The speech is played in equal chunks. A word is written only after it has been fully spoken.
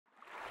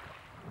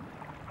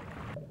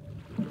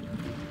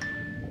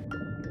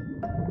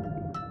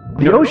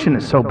The ocean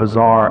is so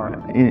bizarre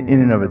in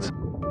and of itself.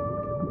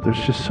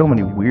 There's just so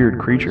many weird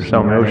creatures in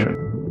the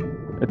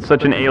ocean. It's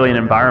such an alien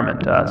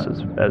environment to us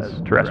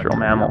as terrestrial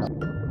mammals.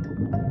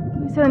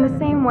 So in the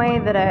same way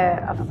that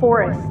a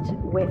forest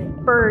with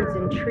birds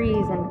and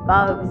trees and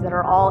bugs that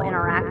are all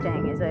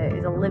interacting is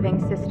a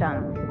living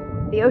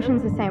system, the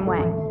ocean's the same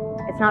way.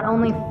 It's not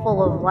only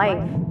full of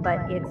life,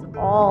 but it's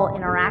all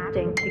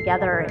interacting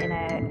together in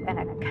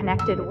a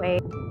connected way.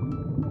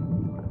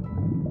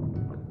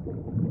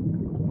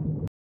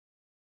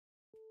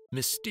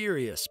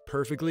 Mysterious,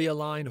 perfectly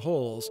aligned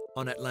holes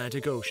on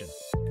Atlantic Ocean.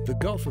 The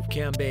Gulf of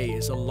Cambay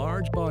is a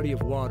large body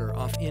of water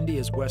off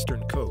India's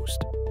western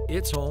coast.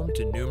 It's home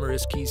to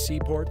numerous key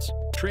seaports,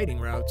 trading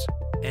routes,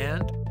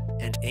 and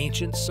an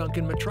ancient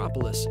sunken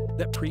metropolis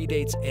that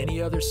predates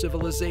any other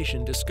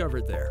civilization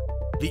discovered there.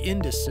 The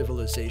Indus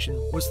civilization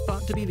was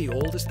thought to be the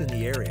oldest in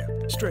the area,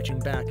 stretching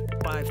back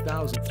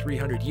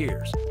 5,300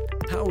 years.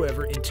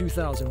 However, in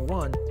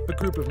 2001, a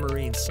group of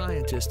marine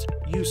scientists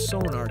used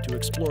sonar to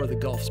explore the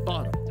Gulf's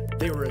bottom.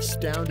 They were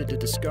astounded to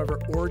discover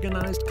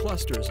organized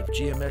clusters of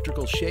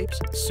geometrical shapes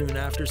soon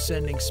after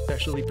sending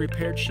specially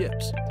prepared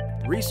ships.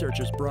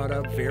 Researchers brought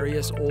out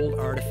various old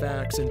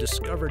artifacts and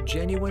discovered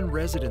genuine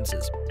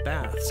residences,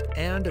 baths,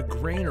 and a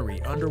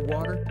granary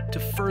underwater to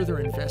further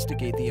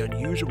investigate the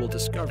unusual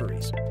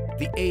discoveries.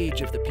 The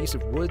age of the piece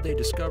of wood they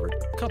discovered,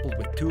 coupled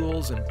with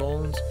tools and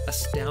bones,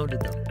 astounded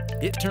them.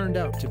 It turned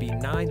out to be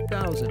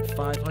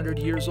 9,500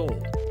 years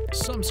old.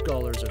 Some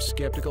scholars are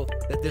skeptical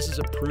that this is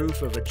a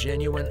proof of a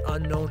genuine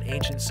unknown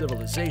ancient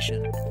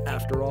civilization.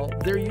 After all,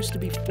 there used to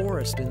be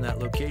forest in that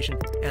location,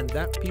 and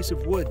that piece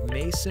of wood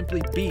may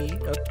simply be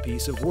a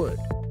piece of wood.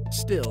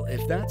 Still,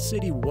 if that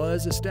city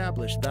was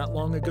established that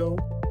long ago,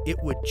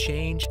 it would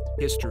change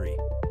history.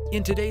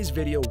 In today's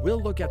video,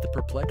 we'll look at the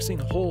perplexing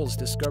holes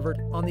discovered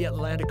on the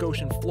Atlantic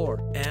Ocean floor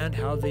and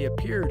how they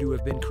appear to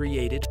have been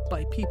created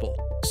by people.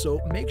 So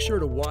make sure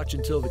to watch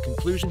until the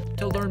conclusion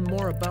to learn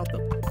more about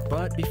them.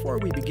 But before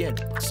we begin,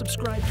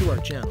 subscribe to our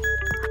channel.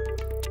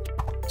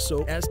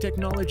 So as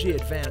technology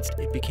advanced,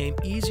 it became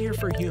easier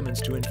for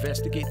humans to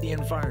investigate the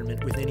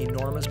environment within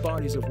enormous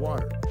bodies of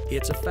water.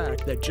 It's a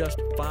fact that just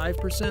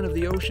 5% of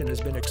the ocean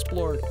has been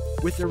explored,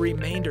 with the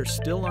remainder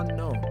still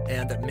unknown,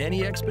 and that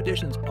many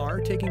expeditions are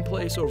taking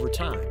place over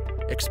time.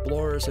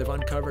 Explorers have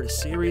uncovered a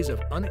series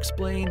of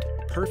unexplained,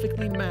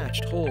 perfectly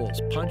matched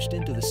holes punched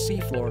into the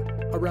seafloor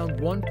around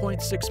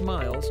 1.6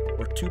 miles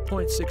or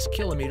 2.6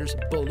 kilometers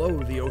below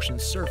the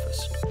ocean's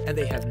surface, and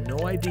they have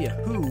no idea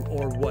who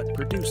or what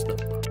produced them.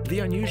 The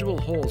unusual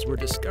holes were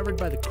discovered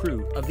by the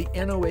crew of the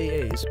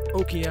NOAA's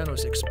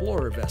Okeanos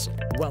Explorer vessel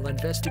while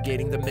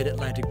investigating the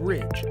Mid-Atlantic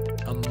Ridge,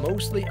 a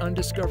mostly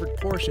undiscovered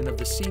portion of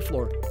the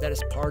seafloor that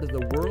is part of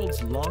the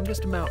world's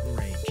longest mountain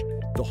range.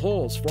 The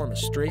holes form a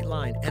straight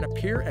line and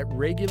appear at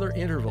regular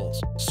intervals,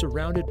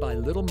 surrounded by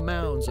little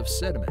mounds of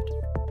sediment.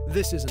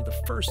 This isn't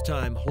the first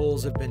time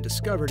holes have been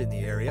discovered in the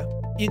area.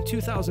 In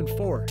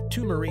 2004,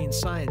 two marine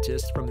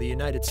scientists from the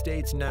United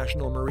States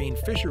National Marine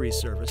Fisheries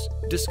Service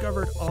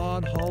discovered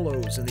odd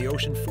hollows in the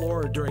ocean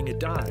floor during a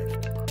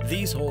dive.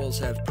 These holes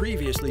have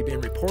previously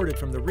been reported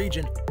from the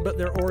region, but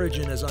their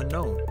origin is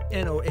unknown,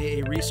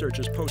 NOAA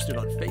researchers posted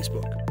on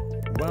Facebook.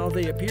 While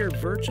they appear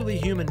virtually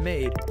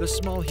human-made, the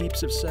small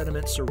heaps of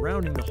sediment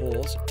surrounding the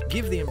holes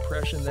give the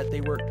impression that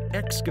they were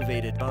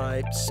excavated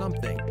by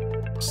something.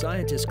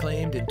 Scientists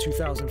claimed in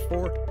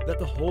 2004 that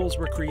the holes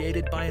were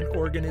created by an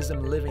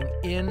organism living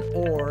in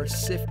or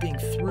sifting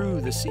through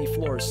the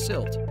seafloor's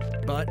silt,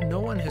 but no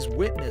one has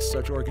witnessed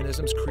such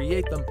organisms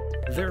create them,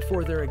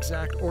 therefore their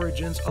exact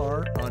origins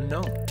are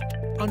unknown.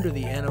 Under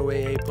the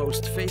NOAA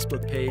Post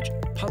Facebook page,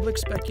 public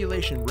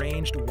speculation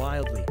ranged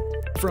wildly.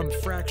 From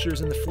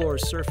fractures in the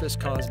floor's surface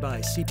caused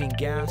by seeping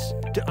gas,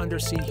 to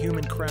undersea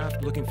human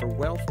craft looking for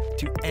wealth,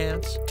 to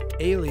ants,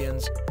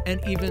 aliens, and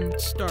even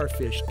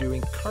starfish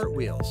doing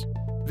cartwheels.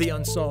 The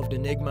unsolved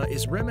enigma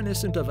is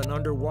reminiscent of an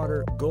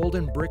underwater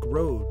golden brick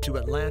road to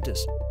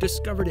Atlantis,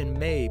 discovered in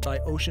May by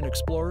ocean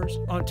explorers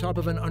on top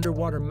of an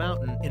underwater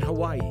mountain in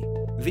Hawaii.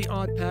 The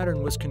odd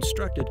pattern was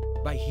constructed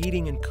by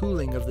heating and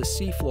cooling of the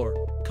seafloor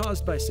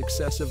caused by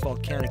successive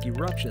volcanic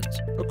eruptions,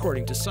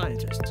 according to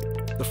scientists.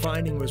 The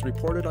finding was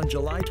reported on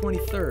July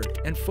 23rd,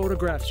 and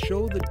photographs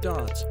show the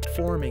dots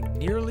forming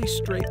nearly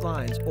straight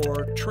lines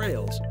or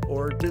trails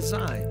or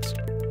designs.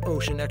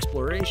 Ocean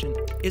exploration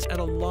is at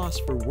a loss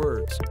for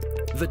words.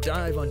 The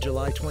dive on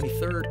July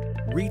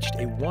 23rd reached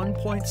a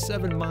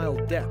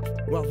 1.7-mile depth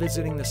while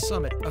visiting the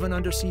summit of an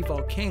undersea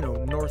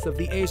volcano north of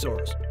the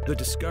Azores. The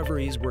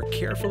discoveries were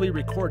carefully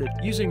recorded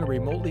using a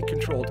remotely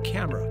controlled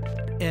camera.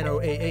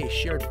 NOAA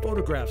shared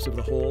photographs of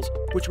the holes,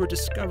 which were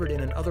discovered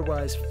in an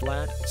otherwise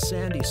flat,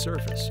 sandy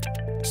surface.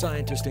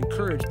 Scientists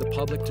encouraged the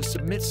public to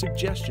submit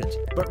suggestions,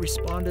 but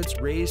respondents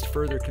raised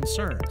further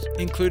concerns,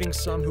 including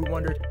some who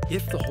wondered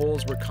if the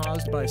holes were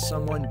caused by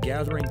someone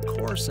gathering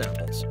core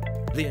samples.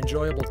 The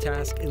enjoyable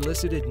task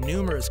elicited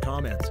numerous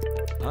comments.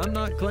 "I'm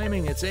not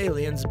claiming it's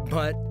aliens,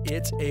 but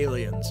it's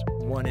aliens,"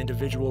 one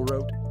individual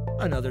wrote.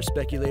 Another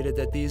speculated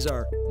that these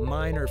are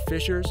minor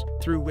fissures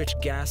through which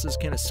gases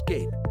can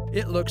escape.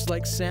 It looks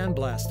like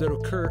sandblasts that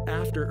occur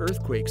after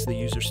earthquakes, the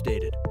user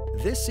stated.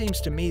 This seems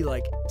to me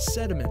like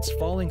sediments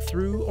falling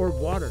through or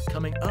water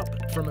coming up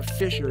from a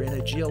fissure in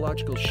a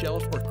geological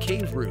shelf or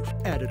cave roof,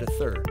 added a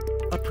third.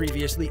 A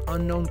previously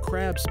unknown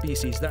crab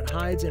species that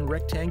hides in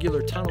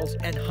rectangular tunnels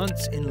and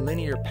hunts in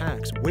linear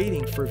packs,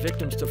 waiting for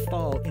victims to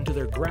fall into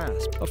their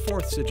grasp, a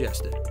fourth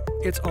suggested.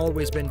 It's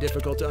always been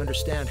difficult to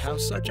understand how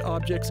such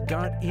objects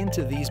got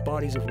into these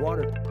bodies of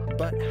water,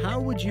 but how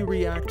would you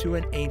react to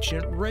an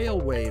ancient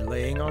railway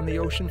laying on the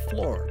ocean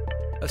floor?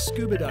 A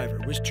scuba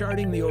diver was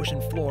charting the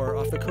ocean floor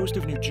off the coast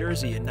of New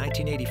Jersey in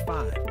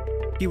 1985.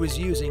 He was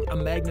using a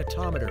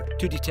magnetometer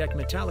to detect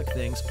metallic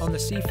things on the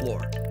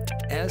seafloor.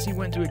 As he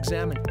went to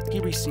examine, he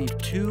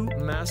received two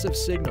massive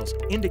signals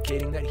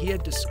indicating that he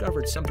had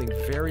discovered something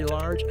very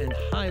large and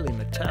highly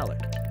metallic.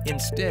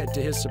 Instead,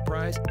 to his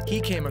surprise, he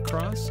came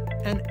across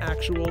an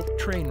actual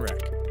train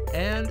wreck.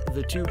 And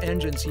the two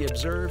engines he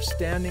observed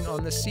standing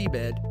on the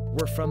seabed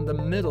were from the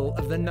middle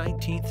of the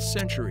 19th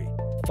century.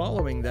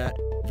 Following that,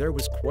 there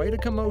was quite a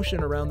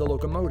commotion around the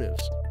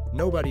locomotives.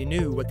 Nobody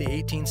knew what the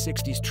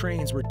 1860s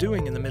trains were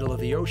doing in the middle of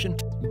the ocean,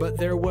 but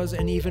there was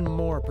an even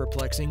more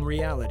perplexing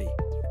reality.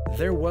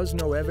 There was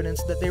no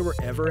evidence that they were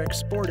ever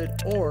exported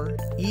or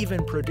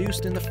even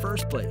produced in the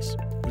first place.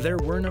 There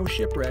were no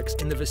shipwrecks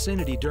in the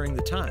vicinity during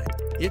the time.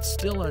 It's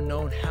still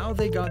unknown how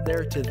they got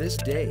there to this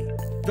day.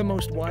 The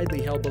most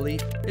widely held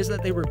belief is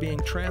that they were being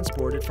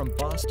transported from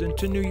Boston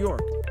to New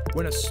York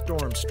when a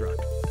storm struck.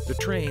 The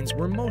trains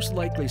were most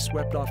likely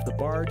swept off the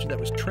barge that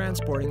was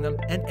transporting them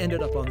and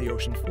ended up on the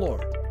ocean floor.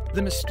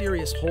 The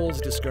mysterious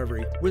holes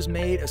discovery was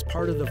made as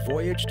part of the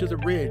Voyage to the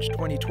Ridge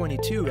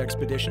 2022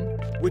 expedition,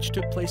 which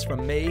took place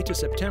from May to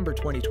September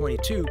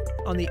 2022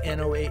 on the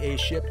NOAA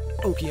ship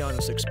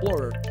Oceanus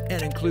Explorer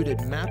and included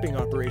mapping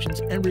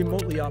operations and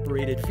remotely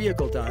operated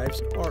vehicle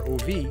dives,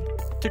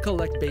 ROV, to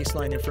collect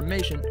baseline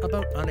information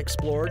about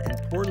unexplored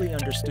and poorly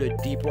understood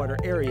deepwater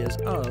areas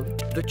of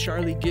the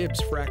Charlie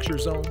Gibbs Fracture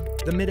Zone,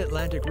 the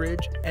Mid-Atlantic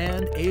Ridge,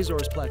 and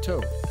Azores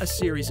Plateau. A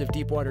series of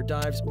deepwater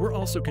dives were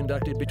also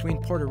conducted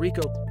between Puerto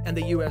Rico and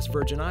the U.S.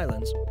 Virgin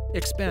Islands,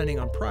 expanding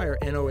on prior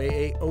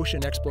NOAA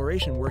ocean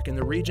exploration work in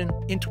the region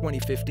in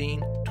 2015,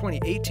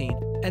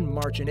 2018, and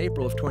March and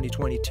April of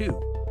 2022.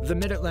 The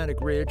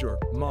Mid-Atlantic Ridge, or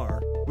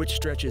MAR, which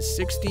stretches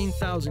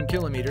 16,000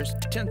 kilometers,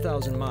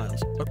 10,000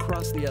 miles,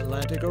 across the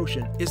Atlantic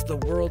Ocean, is the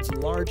world's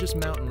largest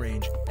mountain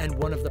range and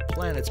one of the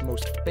planet's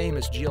most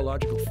famous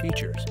geological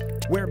features.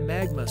 Where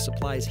magma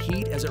supplies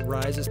heat as it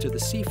rises to the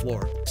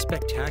seafloor,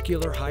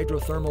 spectacular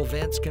hydrothermal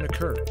vents can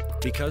occur.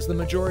 Because the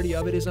majority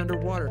of it is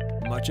underwater,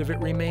 much of it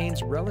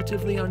remains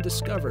relatively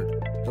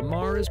undiscovered. The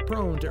MAR is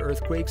prone to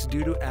earthquakes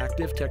due to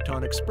active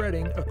tectonic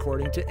spreading,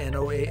 according to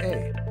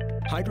NOAA.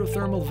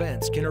 Hydrothermal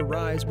vents can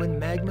arise when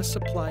magma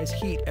supplies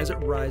heat as it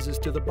rises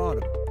to the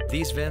bottom.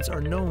 These vents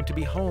are known to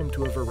be home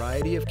to a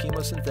variety of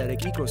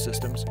chemosynthetic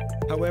ecosystems.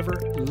 However,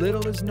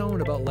 little is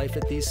known about life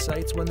at these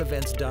sites when the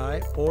vents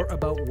die, or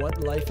about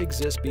what life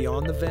exists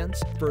beyond the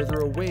vents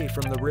further away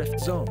from the rift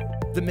zone.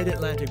 The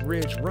Mid-Atlantic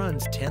Ridge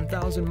runs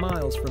 10,000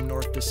 miles from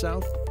north to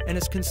south and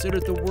is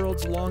considered the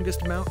world's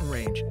longest mountain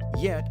range.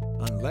 Yet,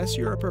 unless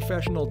you're a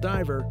professional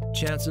diver,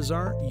 chances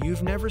are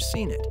you've never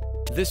seen it.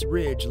 This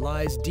ridge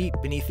lies deep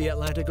beneath the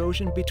Atlantic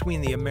Ocean between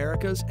the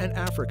Americas and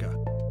Africa.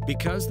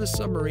 Because the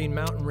submarine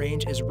mountain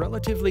range is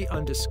relatively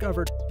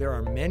undiscovered, there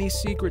are many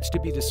secrets to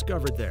be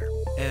discovered there.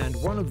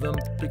 And one of them,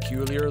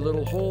 peculiar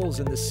little holes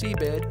in the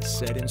seabed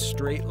set in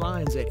straight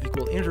lines at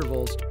equal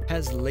intervals,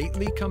 has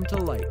lately come to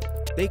light.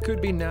 They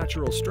could be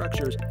natural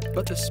structures,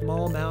 but the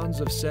small mounds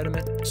of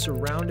sediment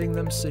surrounding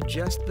them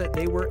suggest that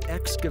they were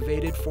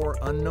excavated for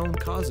unknown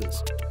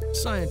causes.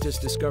 Scientists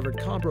discovered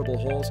comparable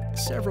holes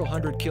several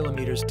hundred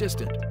kilometers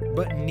distant,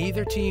 but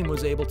neither team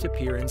was able to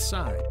peer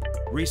inside.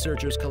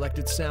 Researchers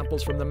collected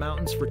samples from the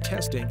mountains for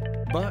testing,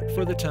 but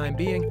for the time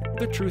being,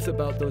 the truth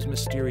about those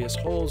mysterious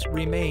holes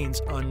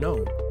remains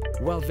unknown.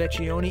 While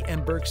Vecchione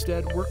and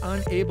Bergstedt were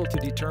unable to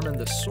determine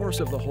the source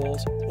of the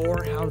holes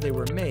or how they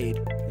were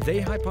made,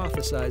 they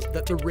hypothesized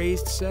that the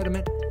raised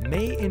sediment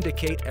may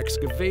indicate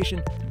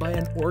excavation by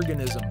an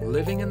organism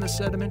living in the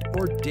sediment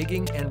or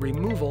digging and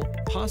removal,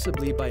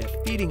 possibly by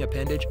a feeding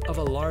appendage of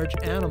a large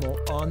animal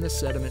on the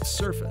sediment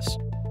surface.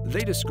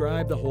 They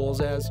describe the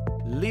holes as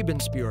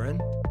Lebensspuren,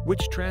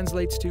 which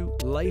translates to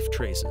life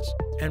traces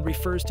and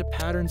refers to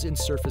patterns in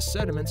surface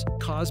sediments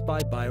caused by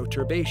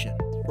bioturbation,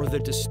 or the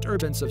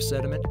disturbance of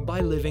sediment by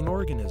living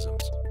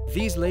organisms.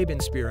 These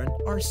Lebensspuren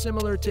are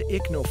similar to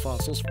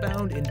ichnofossils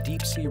found in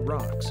deep-sea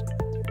rocks.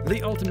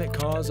 The ultimate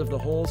cause of the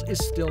holes is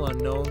still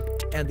unknown,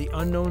 and the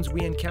unknowns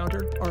we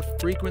encounter are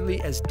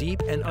frequently as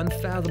deep and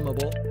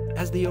unfathomable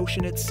as the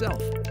ocean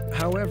itself.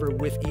 However,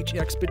 with each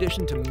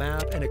expedition to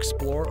map and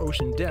explore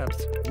ocean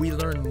depths, we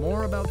learn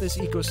more about this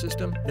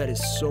ecosystem that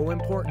is so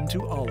important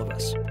to all of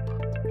us.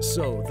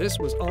 So, this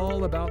was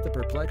all about the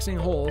perplexing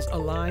holes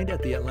aligned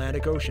at the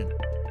Atlantic Ocean.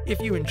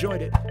 If you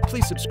enjoyed it,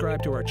 please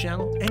subscribe to our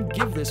channel and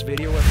give this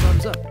video a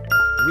thumbs up.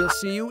 We'll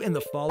see you in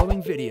the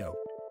following video.